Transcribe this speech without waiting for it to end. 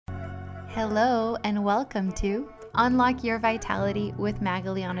Hello and welcome to Unlock Your Vitality with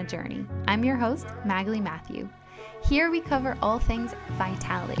Magali on a Journey. I'm your host, Magali Matthew. Here we cover all things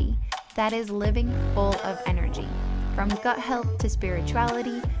vitality, that is living full of energy. From gut health to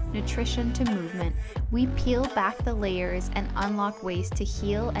spirituality, nutrition to movement, we peel back the layers and unlock ways to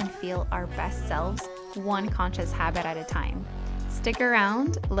heal and feel our best selves, one conscious habit at a time. Stick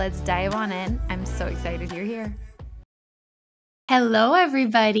around, let's dive on in. I'm so excited you're here. Hello,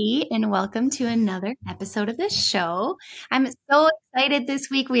 everybody, and welcome to another episode of the show. I'm so excited this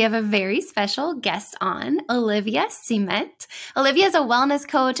week. We have a very special guest on, Olivia Cimet. Olivia is a wellness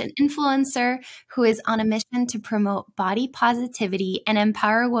coach and influencer who is on a mission to promote body positivity and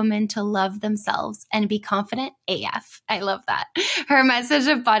empower women to love themselves and be confident AF. I love that. Her message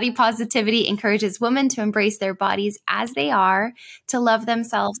of body positivity encourages women to embrace their bodies as they are, to love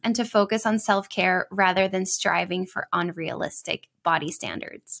themselves, and to focus on self-care rather than striving for unrealistic body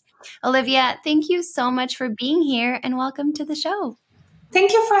standards. Olivia, thank you so much for being here and welcome to the show.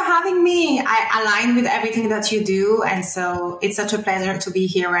 Thank you for having me. I align with everything that you do, and so it's such a pleasure to be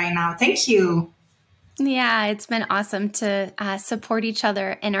here right now. Thank you. Yeah, it's been awesome to support each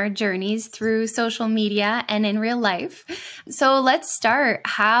other in our journeys through social media and in real life. So let's start.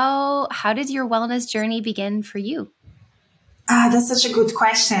 How did your wellness journey begin for you? That's such a good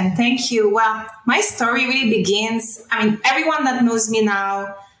question. Thank you. Well, my story really begins, everyone that knows me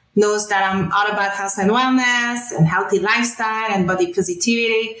now knows that I'm all about health and wellness and healthy lifestyle and body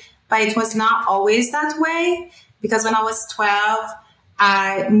positivity, but it was not always that way because when I was 12,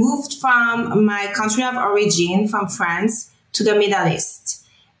 I moved from my country of origin, from France, to the Middle East.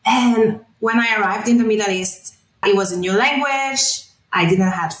 And when I arrived in the Middle East, it was a new language. I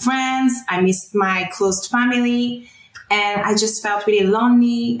didn't have friends. I missed my close family. And I just felt really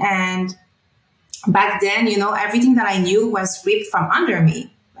lonely. And back then, everything that I knew was ripped from under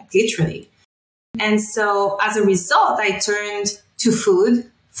me, like literally. And so as a result, I turned to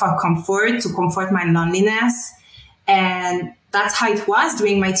food for comfort, to comfort my loneliness. And that's how it was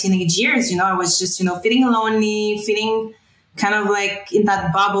during my teenage years. I was just, feeling lonely, feeling kind of like in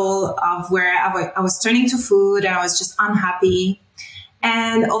that bubble of where I was turning to food and I was just unhappy.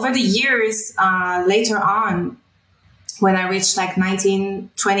 And over the years, later on, when I reached like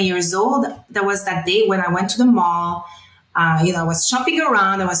 19, 20 years old, there was that day when I went to the mall. I was shopping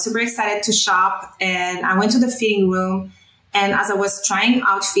around. I was super excited to shop. And I went to the fitting room. And as I was trying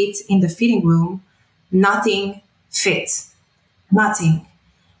outfits in the fitting room, nothing fit. Nothing.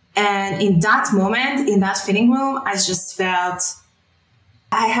 And in that moment, in that fitting room, I just felt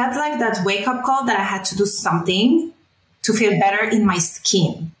I had like that wake up call that I had to do something to feel better in my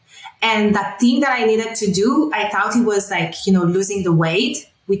skin. And that thing that I needed to do, I thought it was like, losing the weight,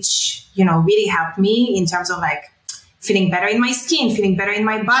 which, really helped me in terms of like feeling better in my skin, feeling better in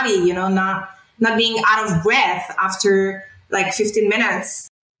my body, not being out of breath after like 15 minutes.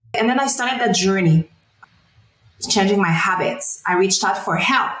 And then I started that journey, changing my habits. I reached out for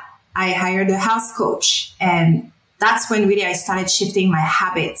help. I hired a health coach. And that's when really I started shifting my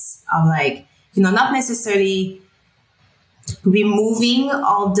habits of like, not necessarily removing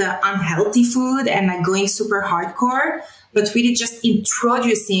all the unhealthy food and like going super hardcore, but really just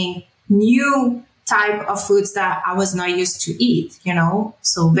introducing new type of foods that I was not used to eat,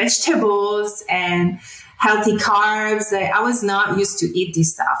 so vegetables and healthy carbs. Like, I was not used to eat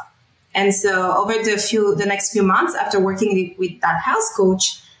this stuff. And so over the next few months after working with that health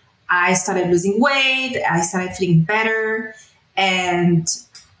coach, I started losing weight. I started feeling better. And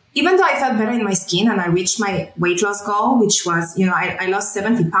even though I felt better in my skin and I reached my weight loss goal, which was, I lost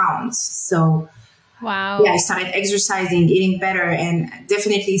 70 pounds. So wow. Yeah, I started exercising, eating better, and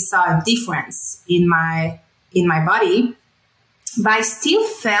definitely saw a difference in my body. But I still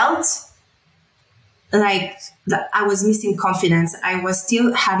felt like that I was missing confidence. I was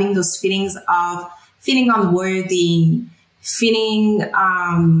still having those feelings of feeling unworthy, feeling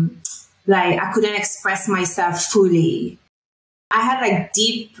like I couldn't express myself fully. I had like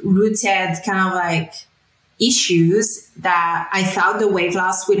deep rooted kind of like issues that I thought the weight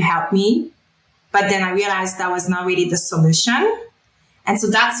loss would help me. But then I realized that was not really the solution. And so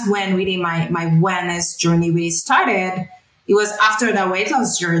that's when really my wellness journey really started. It was after the weight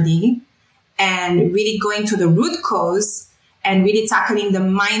loss journey and really going to the root cause and really tackling the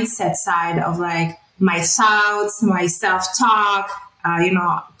mindset side of like my thoughts, my self-talk,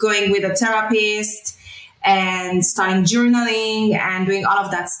 going with a therapist and starting journaling and doing all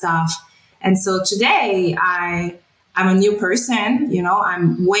of that stuff. And so today I'm a new person,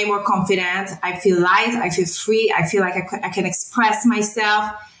 I'm way more confident. I feel light. I feel free. I feel like I can express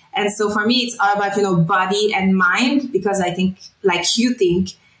myself. And so for me, it's all about, body and mind, because I think like you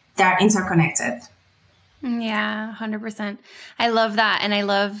think they're interconnected. Yeah, 100%. I love that. And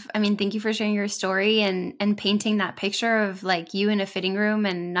I mean, thank you for sharing your story and painting that picture of like you in a fitting room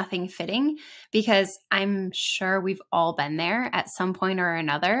and nothing fitting, because I'm sure we've all been there at some point or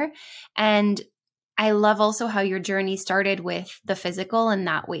another. And I love also how your journey started with the physical and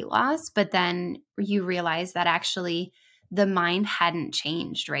that weight loss, but then you realized that actually the mind hadn't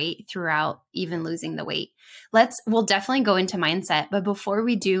changed, right? Throughout even losing the weight. We'll definitely go into mindset, but before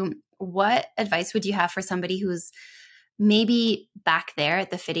we do, what advice would you have for somebody who's maybe back there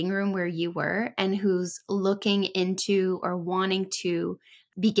at the fitting room where you were and who's looking into or wanting to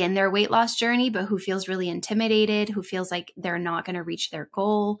begin their weight loss journey, but who feels really intimidated, who feels like they're not going to reach their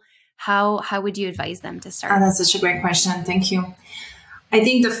goal? How would you advise them to start? Oh, that's such a great question. Thank you. I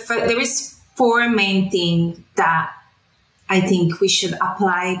think there is 4 main things that I think we should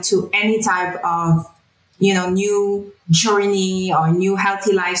apply to any type of, new journey or new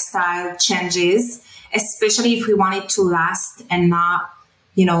healthy lifestyle changes, especially if we want it to last and not,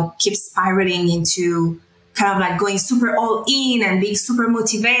 keep spiraling into kind of like going super all in and being super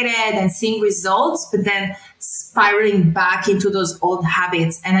motivated and seeing results, but then spiraling back into those old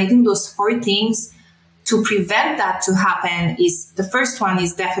habits. And I think those 4 things to prevent that to happen is, the first one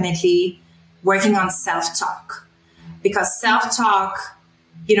is definitely working on self-talk. Because self-talk,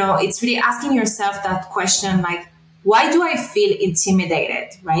 it's really asking yourself that question, like, why do I feel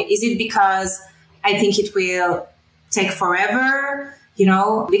intimidated, right? Is it because I think it will take forever,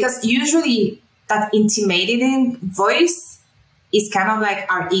 Because usually that intimidating voice is kind of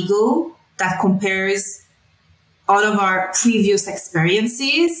like our ego that compares all of our previous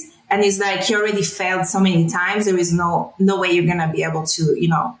experiences and is like, you already failed so many times. There is no way you're going to be able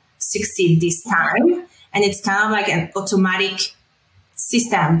to, succeed this time. And it's kind of like an automatic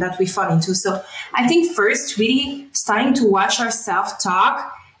system that we fall into. So I think first, really starting to watch our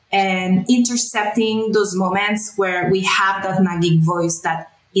self-talk and intercepting those moments where we have that nagging voice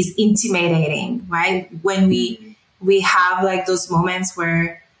that is intimidating, right? When we have like those moments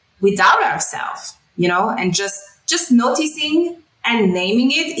where we doubt ourselves, and just noticing and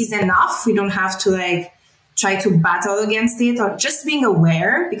naming it is enough. We don't have to like try to battle against it, or just being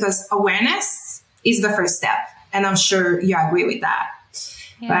aware, because awareness is the first step. And I'm sure you agree with that,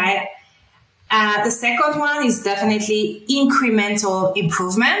 right? The second one is definitely incremental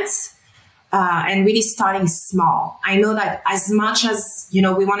improvements, and really starting small. I know that as much as, we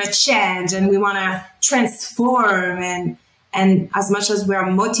want to change and we want to transform and as much as we are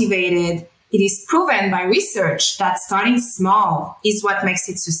motivated, it is proven by research that starting small is what makes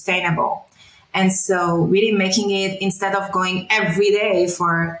it sustainable. And so really making it, instead of going every day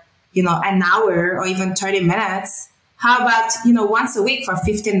for, an hour or even 30 minutes, how about, once a week for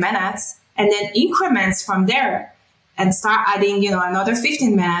 15 minutes and then increments from there and start adding, another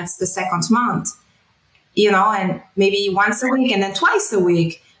 15 minutes the second month, and maybe once a week and then twice a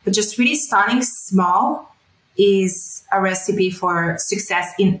week. But just really starting small is a recipe for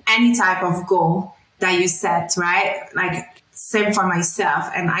success in any type of goal that you set, right? Like same for myself.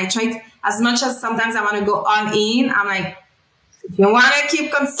 And I tried, as much as sometimes I want to go all in, I'm like, if you want to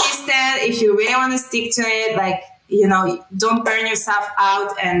keep consistent, if you really want to stick to it, like, don't burn yourself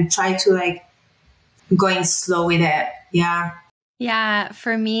out and try to like going slow with it. Yeah. Yeah.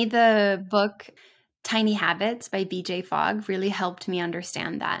 For me, the book Tiny Habits by BJ Fogg really helped me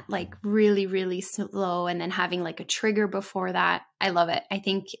understand that, like really, really slow. And then having like a trigger before that. I love it. I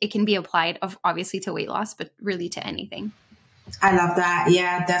think it can be applied obviously to weight loss, but really to anything. I love that.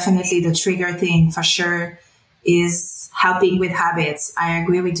 Yeah, definitely the trigger thing for sure is helping with habits. I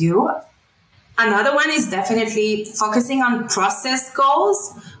agree with you. Another one is definitely focusing on process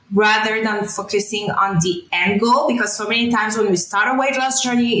goals rather than focusing on the end goal, because so many times when we start a weight loss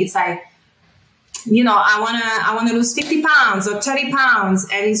journey, it's like, I want to lose 50 pounds or 30 pounds.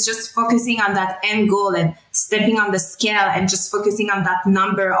 And it's just focusing on that end goal and stepping on the scale and just focusing on that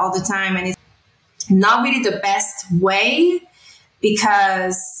number all the time. And it's not really the best way,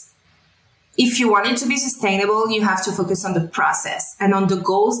 because if you want it to be sustainable, you have to focus on the process and on the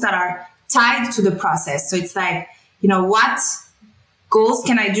goals that are tied to the process. So it's like, what goals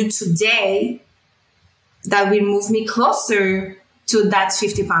can I do today that will move me closer to that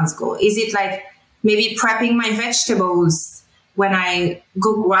 50 pounds goal? Is it like maybe prepping my vegetables when I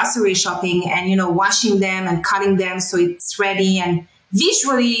go grocery shopping and, washing them and cutting them so it's ready and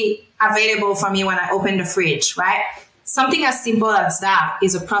visually available for me when I open the fridge, right? Something as simple as that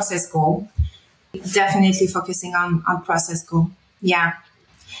is a process goal. Definitely focusing on process goal. Yeah.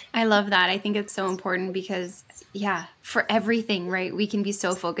 I love that. I think it's so important because, for everything, right? We can be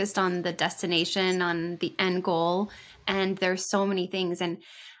so focused on the destination, on the end goal, and there's so many things. And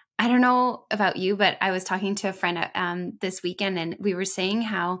I don't know about you, but I was talking to a friend this weekend, and we were saying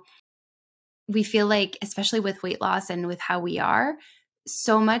how we feel like, especially with weight loss and with how we are,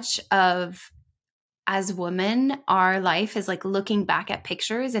 so much of as women, our life is like looking back at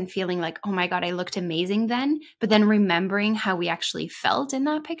pictures and feeling like, oh my God, I looked amazing then. But then remembering how we actually felt in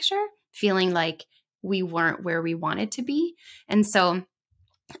that picture, feeling like we weren't where we wanted to be. And so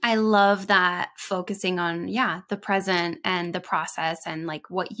I love that, focusing on, the present and the process and like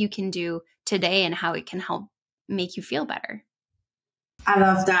what you can do today and how it can help make you feel better. I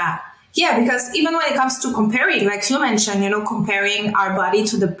love that. Yeah, because even when it comes to comparing, like you mentioned, comparing our body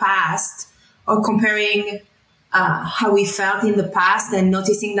to the past, or comparing how we felt in the past, and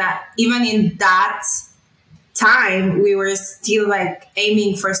noticing that even in that time, we were still like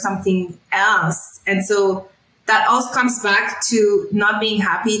aiming for something else. And so that also comes back to not being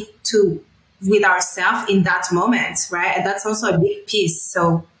happy with ourselves in that moment, right? And that's also a big piece.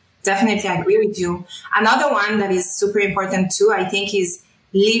 So definitely I agree with you. Another one that is super important too, I think, is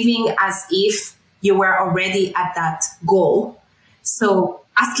living as if you were already at that goal. So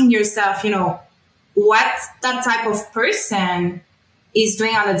asking yourself, what that type of person is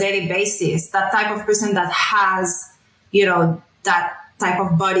doing on a daily basis, that type of person that has, that type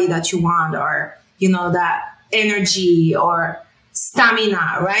of body that you want, or, that energy or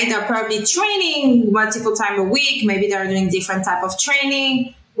stamina, right? They're probably training multiple times a week. Maybe they're doing different type of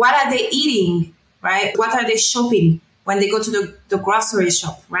training. What are they eating, right? What are they shopping when they go to the grocery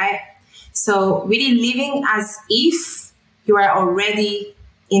shop, right? So really living as if you are already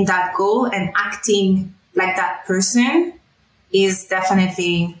in that goal and acting like that person is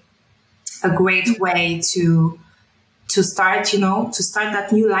definitely a great way to start, to start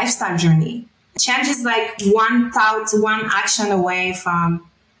that new lifestyle journey. Change is like one thought, one action away from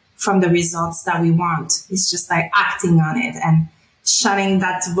the results that we want. It's just like acting on it and shutting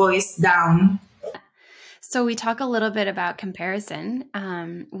that voice down. So we talk a little bit about comparison.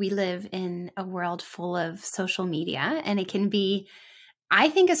 We live in a world full of social media, and it can be, I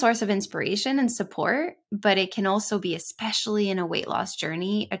think, a source of inspiration and support, but it can also be, especially in a weight loss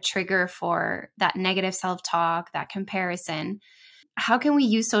journey, a trigger for that negative self-talk, that comparison. How can we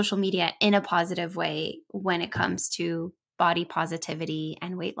use social media in a positive way when it comes to body positivity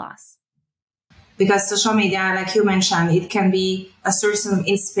and weight loss? Because social media, like you mentioned, it can be a source of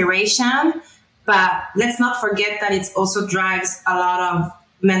inspiration, but let's not forget that it also drives a lot of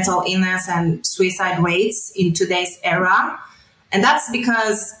mental illness and suicide rates in today's era. And that's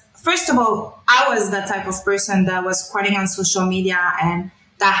because, first of all, I was that type of person that was scrolling on social media and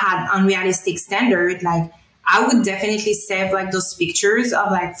that had unrealistic standards. Like, I would definitely save like those pictures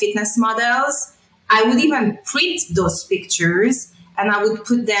of like fitness models. I would even print those pictures and I would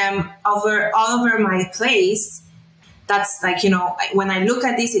put them all over my place. That's like, when I look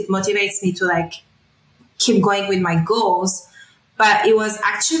at this, it motivates me to like keep going with my goals. But it was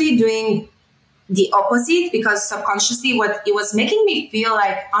actually doing the opposite, because subconsciously what it was making me feel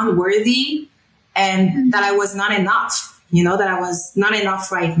like unworthy and that I was not enough, that I was not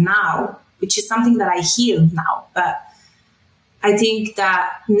enough right now, which is something that I healed now. But I think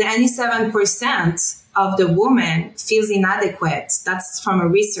that 97% of the women feels inadequate. That's from a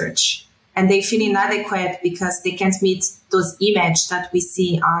research. And they feel inadequate because they can't meet those images that we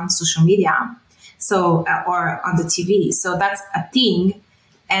see on social media. So, or on the TV. So that's a thing.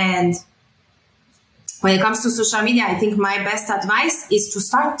 And when it comes to social media, I think my best advice is to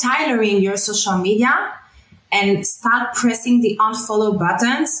start tailoring your social media and start pressing the unfollow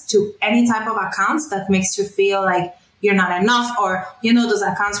buttons to any type of accounts that makes you feel like you're not enough, or, those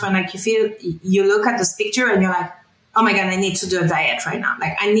accounts when like you look at this picture and you're like, oh my God, I need to do a diet right now.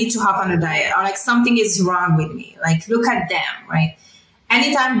 Like, I need to hop on a diet, or like something is wrong with me. Like, look at them, right?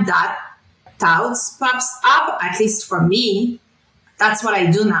 Anytime that thoughts pops up, at least for me, that's what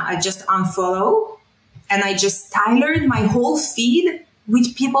I do now. I just unfollow and I just tailored my whole feed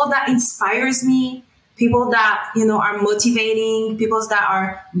with people that inspires me, people that, are motivating, people that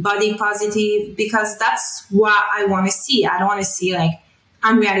are body positive, because that's what I want to see. I don't want to see like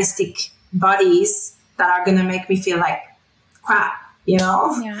unrealistic bodies that are going to make me feel like crap,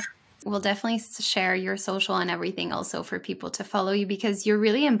 Yeah. We'll definitely share your social and everything also for people to follow you, because you're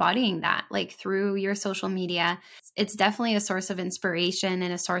really embodying that, like, through your social media. It's definitely a source of inspiration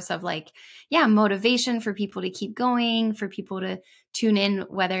and a source of like, motivation for people to keep going, for people to tune in,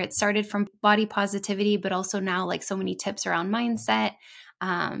 whether it started from body positivity, but also now like so many tips around mindset.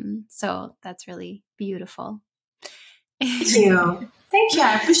 So that's really beautiful. Thank you. Thank you.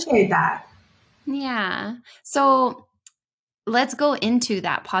 I appreciate that. Yeah. So let's go into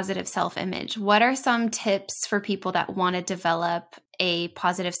that positive self-image. What are some tips for people that want to develop a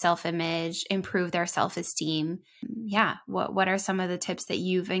positive self-image, improve their self-esteem. Yeah. What are some of the tips that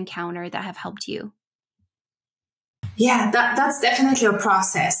you've encountered that have helped you? Yeah, that's definitely a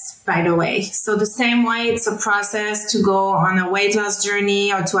process, by the way. So the same way it's a process to go on a weight loss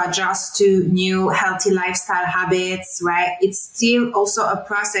journey or to adjust to new healthy lifestyle habits, right? It's still also a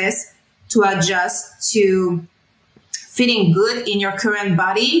process to adjust to feeling good in your current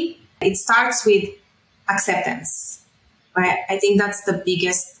body. It starts with acceptance, right? I think that's the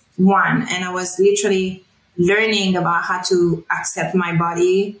biggest one. And I was literally learning about how to accept my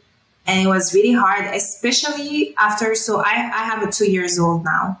body. And it was really hard, especially after, so I have a 2 years old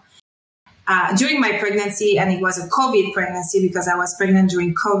now. During my pregnancy, and it was a COVID pregnancy because I was pregnant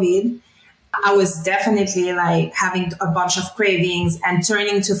during COVID, I was definitely like having a bunch of cravings and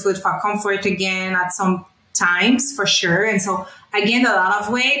turning to food for comfort again at some times for sure. And so I gained a lot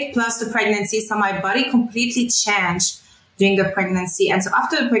of weight plus the pregnancy. So my body completely changed during the pregnancy. And so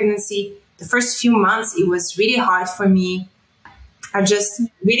after the pregnancy, the first few months, it was really hard for me. I just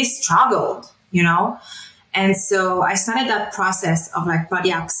really struggled, you know? And so I started that process of like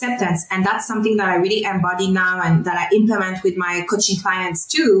body acceptance. And that's something that I really embody now and that I implement with my coaching clients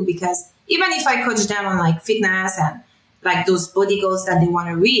too, because even if I coach them on like fitness and like those body goals that they want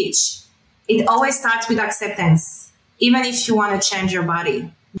to reach, it always starts with acceptance, even if you want to change your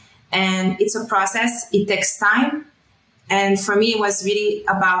body. And it's a process. It takes time. And for me, it was really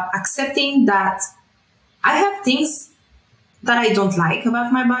about accepting that I have things that I don't like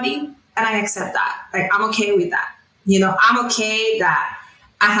about my body, and I accept that. Like, I'm okay with that. You know, I'm okay that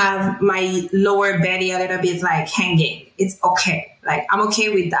I have my lower belly a little bit like hanging. It's okay. Like, I'm okay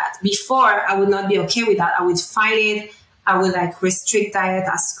with that. Before, I would not be okay with that. I would fight it. I would like restrict diet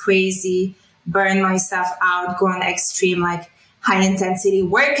as crazy, burn myself out, go on extreme, like high intensity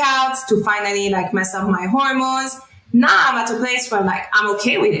workouts to finally like mess up my hormones. Now I'm at a place where like, I'm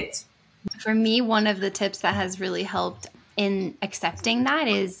okay with it. For me, one of the tips that has really helped in accepting that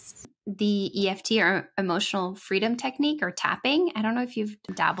is the EFT or emotional freedom technique or tapping. I don't know if you've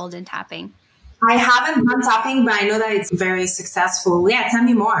dabbled in tapping. I haven't done tapping, but I know that it's very successful. Yeah, tell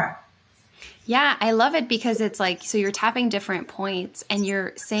me more. Yeah, I love it because it's like, so you're tapping different points and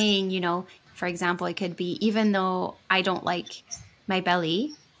you're saying, you know, for example, it could be, even though I don't like my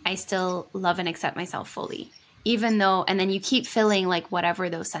belly, I still love and accept myself fully. Even though, and then you keep filling like whatever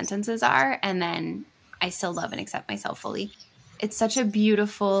those sentences are, and then I still love and accept myself fully. It's such a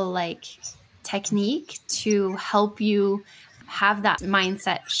beautiful like technique to help you have that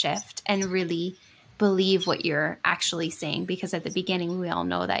mindset shift and really believe what you're actually saying. Because at the beginning, we all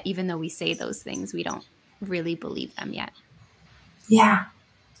know that even though we say those things, we don't really believe them yet. Yeah,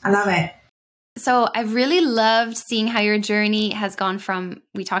 I love it. So I've really loved seeing how your journey has gone from,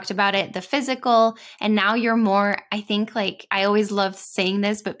 we talked about it, the physical, and now you're more, I think like, I always love saying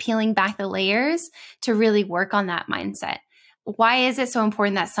this, but peeling back the layers to really work on that mindset. Why is it so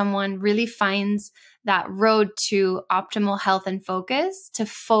important that someone really finds that road to optimal health and focus, to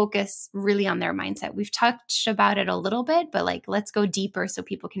focus really on their mindset? We've touched about it a little bit, but like, let's go deeper so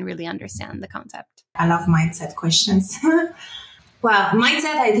people can really understand the concept. I love mindset questions. Well,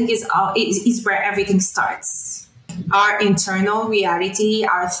 mindset, I think, is where everything starts. Our internal reality,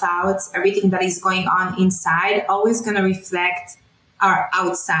 our thoughts, everything that is going on inside, always going to reflect our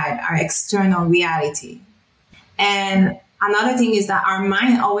outside, our external reality. And another thing is that our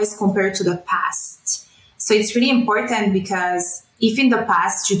mind always compared to the past. So it's really important because if in the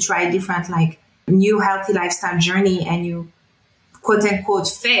past you try different, like new healthy lifestyle journey and you quote unquote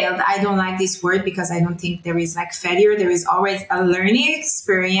failed. I don't like this word because I don't think there is like failure. There is always a learning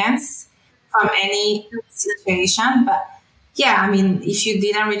experience from any situation. But yeah, I mean, if you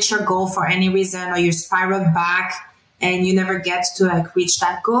didn't reach your goal for any reason or you spiraled back and you never get to like reach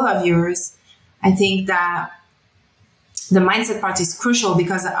that goal of yours, I think that the mindset part is crucial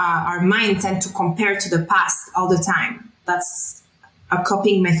because our mind tends to compare to the past all the time. That's a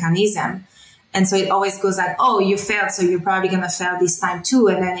coping mechanism. And so it always goes like, oh, you failed, so you're probably going to fail this time too.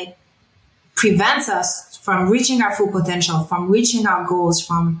 And then it prevents us from reaching our full potential, from reaching our goals,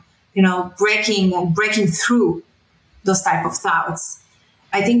 from, you know, breaking through those type of thoughts.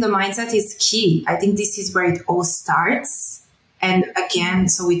 I think the mindset is key. I think this is where it all starts. And again,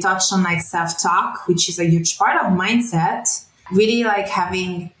 so we touched on like self-talk, which is a huge part of mindset. Really like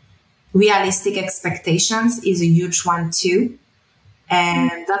having realistic expectations is a huge one too.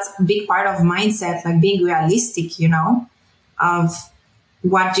 And that's a big part of mindset, like being realistic, you know, of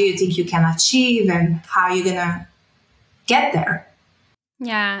what do you think you can achieve and how you're going to get there.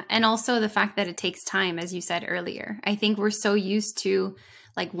 Yeah. And also the fact that it takes time, as you said earlier. I think we're so used to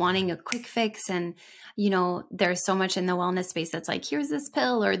like wanting a quick fix. And there's so much in the wellness space that's like, here's this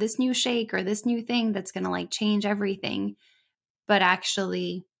pill or this new shake or this new thing that's going to like change everything. But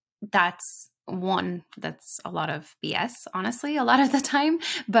actually that's a lot of BS, honestly, a lot of the time,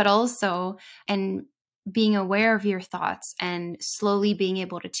 but also, and being aware of your thoughts and slowly being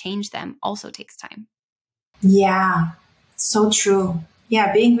able to change them also takes time. Yeah, so true.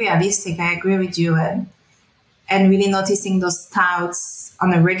 Yeah, being realistic, I agree with you. And really noticing those thoughts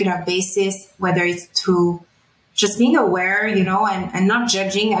on a regular basis, whether it's through just being aware, and not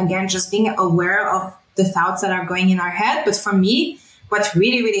judging, again, just being aware of the thoughts that are going in our head. But for me, what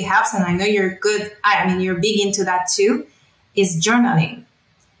really, really helps, and I know you're you're big into that too, is journaling.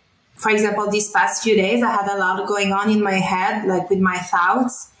 For example, these past few days, I had a lot going on in my head, like with my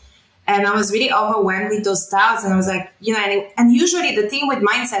thoughts. And I was really overwhelmed with those thoughts. And I was like, and usually the thing with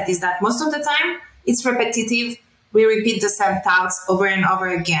mindset is that most of the time it's repetitive. We repeat the same thoughts over and over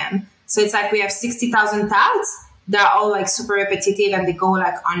again. So it's like we have 60,000 thoughts. They're all like super repetitive and they go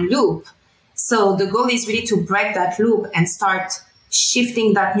like on loop. So the goal is really to break that loop and start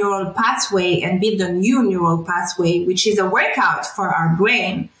shifting that neural pathway and build a new neural pathway, which is a workout for our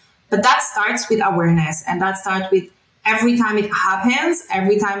brain. But that starts with awareness, and that starts with every time it happens,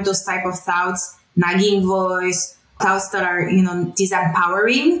 every time those type of thoughts, nagging voice, thoughts that are,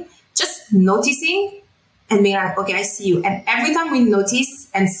 disempowering, just noticing and being like, okay, I see you. And every time we notice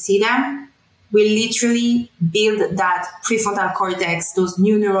and see them, we literally build that prefrontal cortex, those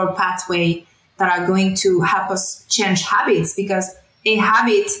new neural pathway that are going to help us change habits, because a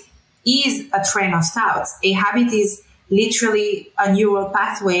habit is a train of thoughts. A habit is literally a neural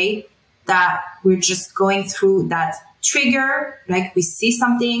pathway that we're just going through that trigger. Like we see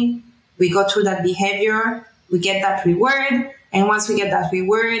something, we go through that behavior, we get that reward. And once we get that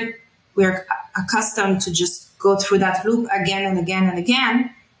reward, we're accustomed to just go through that loop again and again and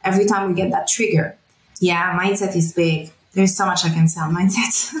again every time we get that trigger. Yeah, mindset is big. There's so much I can say on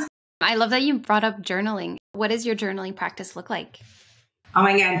mindset. I love that you brought up journaling. What does your journaling practice look like? Oh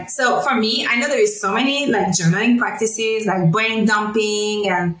my God. So for me, I know there is so many like journaling practices, like brain dumping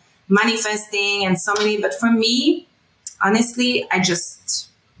and manifesting and so many. But for me, honestly, I just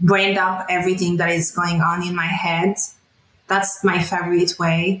brain dump everything that is going on in my head. That's my favorite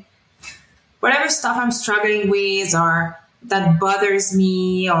way. Whatever stuff I'm struggling with or that bothers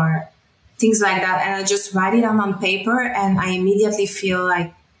me or things like that. And I just write it down on paper and I immediately feel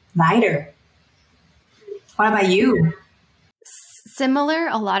like lighter. What about you? Similar.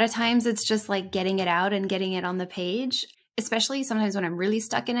 A lot of times it's just like getting it out and getting it on the page. Especially sometimes when I'm really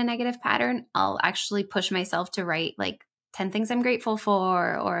stuck in a negative pattern, I'll actually push myself to write like 10 things I'm grateful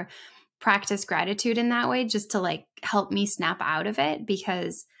for or practice gratitude in that way, just to like help me snap out of it.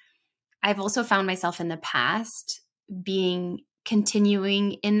 Because I've also found myself in the past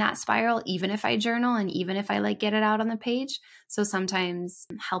continuing in that spiral, even if I journal and even if I like get it out on the page. So sometimes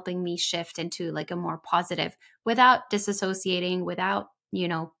helping me shift into like a more positive without disassociating, without,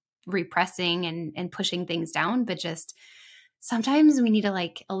 repressing and pushing things down, but just sometimes we need to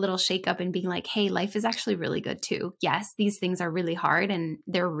like a little shake up and being like, hey, life is actually really good too. Yes, these things are really hard and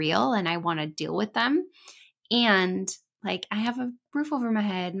they're real and I want to deal with them. And like, I have a roof over my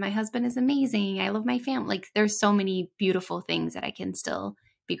head. My husband is amazing. I love my family. Like, there's so many beautiful things that I can still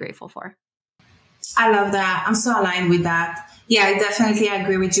be grateful for. I love that. I'm so aligned with that. Yeah, I definitely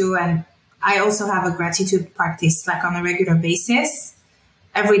agree with you. And I also have a gratitude practice like on a regular basis,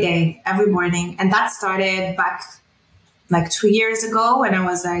 every day, every morning. And that started back like 2 years ago when I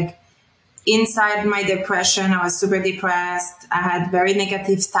was like inside my depression. I was super depressed. I had very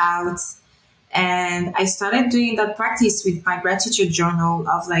negative thoughts. And I started doing that practice with my gratitude journal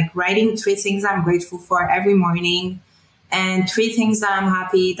of like writing 3 things I'm grateful for every morning and 3 things that I'm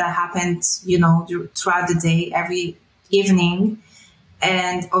happy that happened, throughout the day, every evening.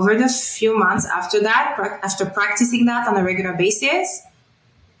 And over the few months after that, after practicing that on a regular basis,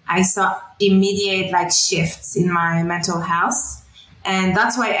 I saw immediate like shifts in my mental health. And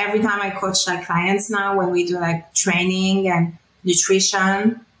that's why every time I coach like clients now, when we do like training and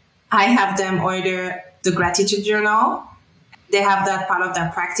nutrition, I have them order the gratitude journal. They have that part of their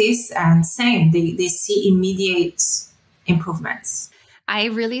practice and same, they see immediate improvements. I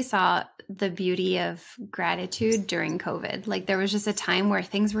really saw the beauty of gratitude during COVID. Like there was just a time where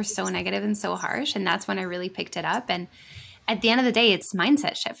things were so negative and so harsh. And that's when I really picked it up. And at the end of the day, it's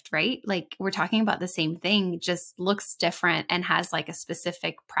mindset shift, right? Like we're talking about the same thing, just looks different and has like a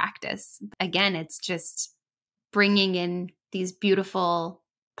specific practice. Again, it's just bringing in these beautiful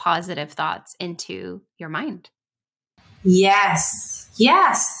positive thoughts into your mind. Yes.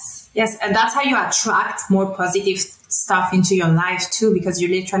 And that's how you attract more positive stuff into your life too, because you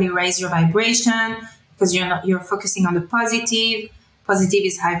literally raise your vibration, because you're focusing on the positive. Positive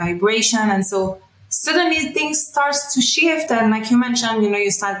is high vibration. And so suddenly things starts to shift. And like you mentioned,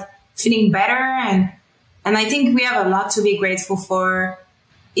 you start feeling better. And I think we have a lot to be grateful for.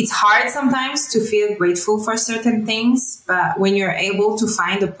 It's hard sometimes to feel grateful for certain things, but when you're able to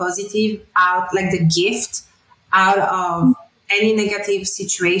find the positive out, like the gift out of any negative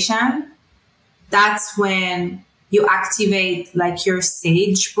situation, that's when you activate like your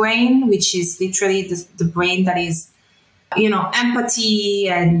sage brain, which is literally the brain that is, empathy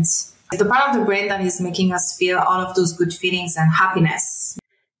and the part of the brain that is making us feel all of those good feelings and happiness.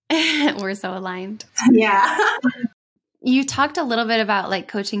 We're so aligned. Yeah. You talked a little bit about like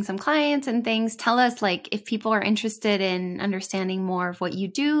coaching some clients and things. Tell us like if people are interested in understanding more of what you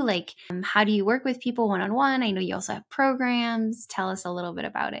do, like how do you work with people one-on-one? I know you also have programs. Tell us a little bit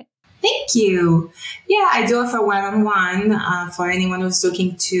about it. Thank you. Yeah, I do offer one-on-one for anyone who's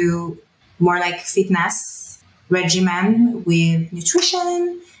looking to more like fitness regimen with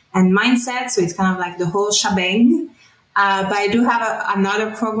nutrition and mindset. So it's kind of like the whole shebang. But I do have another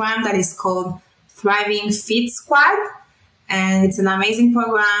program that is called Thriving Fit Squad. And it's an amazing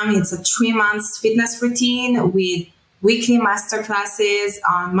program. It's a 3-month fitness routine with weekly masterclasses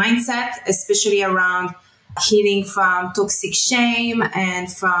on mindset, especially around healing from toxic shame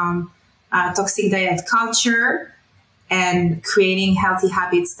and from toxic diet culture and creating healthy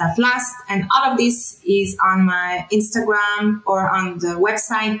habits that last. And all of this is on my Instagram or on the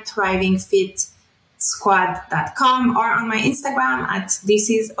website thrivingfitsquad.com or on my Instagram at this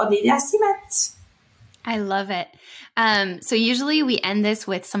is Olivia Cimet. I love it. So usually we end this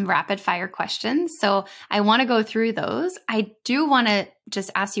with some rapid fire questions. So I want to go through those. I do want to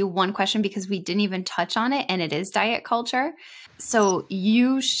just ask you one question because we didn't even touch on it, and it is diet culture. So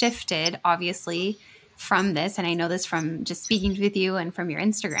you shifted obviously from this, and I know this from just speaking with you and from your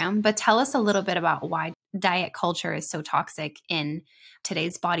Instagram, but tell us a little bit about why diet culture is so toxic in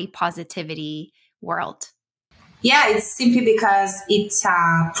today's body positivity world. Yeah, it's simply because it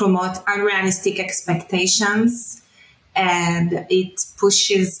promotes unrealistic expectations and it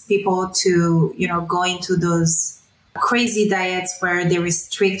pushes people to, go into those crazy diets where they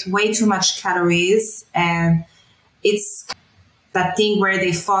restrict way too much calories. And it's that thing where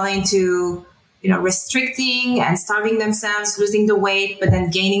they fall into, restricting and starving themselves, losing the weight, but then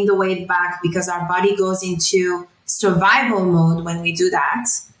gaining the weight back because our body goes into survival mode when we do that.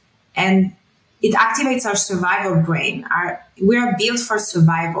 And it activates our survival brain. We are built for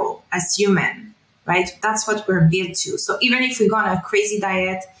survival as human, right? That's what we're built to. So even if we go on a crazy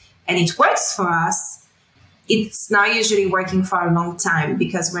diet and it works for us, it's not usually working for a long time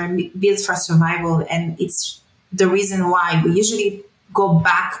because we're built for survival. And it's the reason why we usually go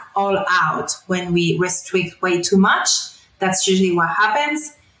back all out when we restrict way too much. That's usually what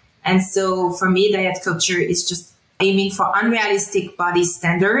happens. And so for me, diet culture is just aiming for unrealistic body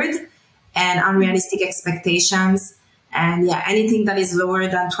standard and unrealistic expectations. And yeah, anything that is lower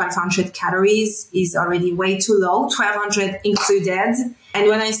than 1,200 calories is already way too low, 1,200 included. And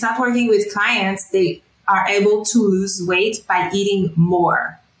when I start working with clients, they are able to lose weight by eating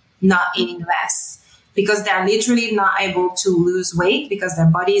more, not eating less, because they're literally not able to lose weight because their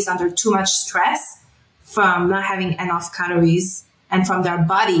body is under too much stress from not having enough calories and from their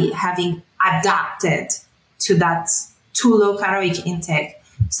body having adapted to that too low caloric intake.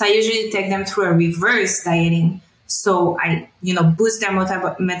 So I usually take them through a reverse dieting. So I, boost their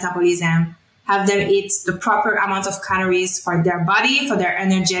metabolism, have them eat the proper amount of calories for their body, for their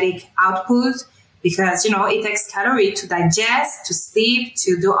energetic output, because, it takes calories to digest, to sleep,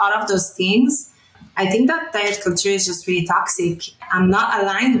 to do all of those things. I think that diet culture is just really toxic. I'm not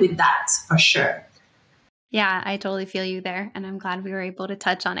aligned with that for sure. Yeah, I totally feel you there. And I'm glad we were able to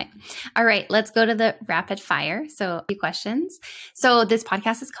touch on it. All right, let's go to the rapid fire. So a few questions. So this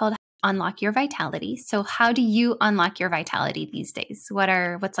podcast is called Unlock Your Vitality. So how do you unlock your vitality these days?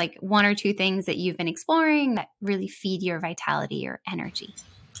 What's like one or two things that you've been exploring that really feed your vitality or energy?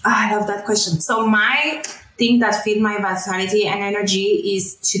 I love that question. So my thing that feeds my vitality and energy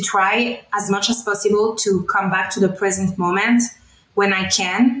is to try as much as possible to come back to the present moment when I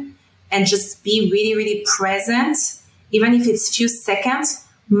can and just be really, really present, even if it's few seconds,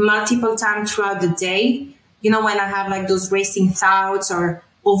 multiple times throughout the day. When I have like those racing thoughts or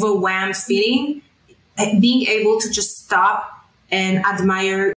overwhelmed feeling, being able to just stop and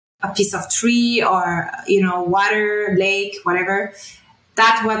admire a piece of tree or, water, lake, whatever.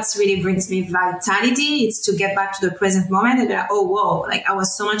 That's what really brings me vitality. It's to get back to the present moment and be like, oh, whoa, like I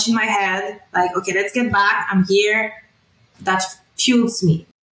was so much in my head. Like, okay, let's get back. I'm here. That fuels me.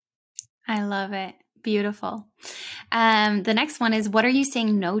 I love it. Beautiful. The next one is, what are you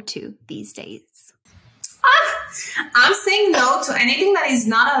saying no to these days? I'm saying no to anything that is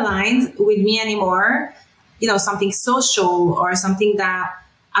not aligned with me anymore. Something social or something that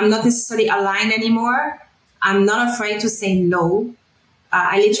I'm not necessarily aligned anymore. I'm not afraid to say no.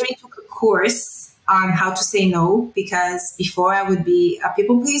 I literally took a course on how to say no because before I would be a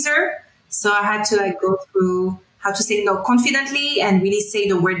people pleaser. So I had to go through how to say no confidently and really say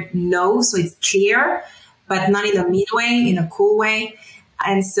the word no so it's clear, but not in a mean way, in a cool way.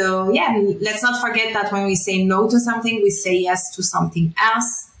 And so, let's not forget that when we say no to something, we say yes to something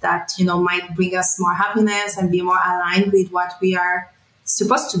else that, might bring us more happiness and be more aligned with what we are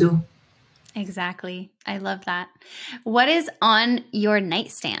supposed to do. Exactly. I love that. What is on your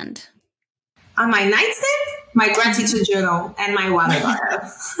nightstand? On my nightstand? My gratitude journal and my water bottle.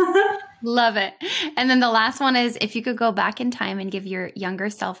 Love it. And then the last one is, if you could go back in time and give your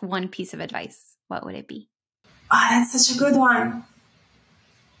younger self one piece of advice, what would it be? Oh, that's such a good one.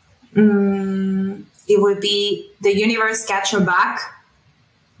 It would be the universe got your back.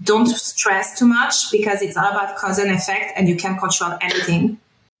 Don't stress too much because it's all about cause and effect and you can't control anything.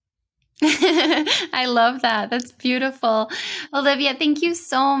 I love that. That's beautiful. Olivia, thank you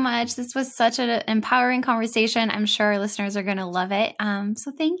so much. This was such an empowering conversation. I'm sure our listeners are going to love it.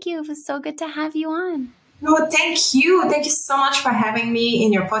 So thank you. It was so good to have you on. No, thank you. Thank you so much for having me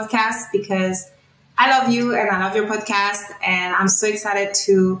in your podcast because I love you and I love your podcast. And I'm so excited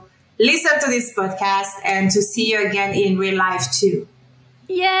to listen to this podcast and to see you again in real life too.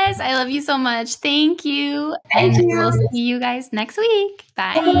 Yes, I love you so much. Thank you. Thank you. We'll see you guys next week.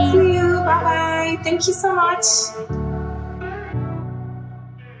 Bye. Thank you. Bye-bye. Thank you so much.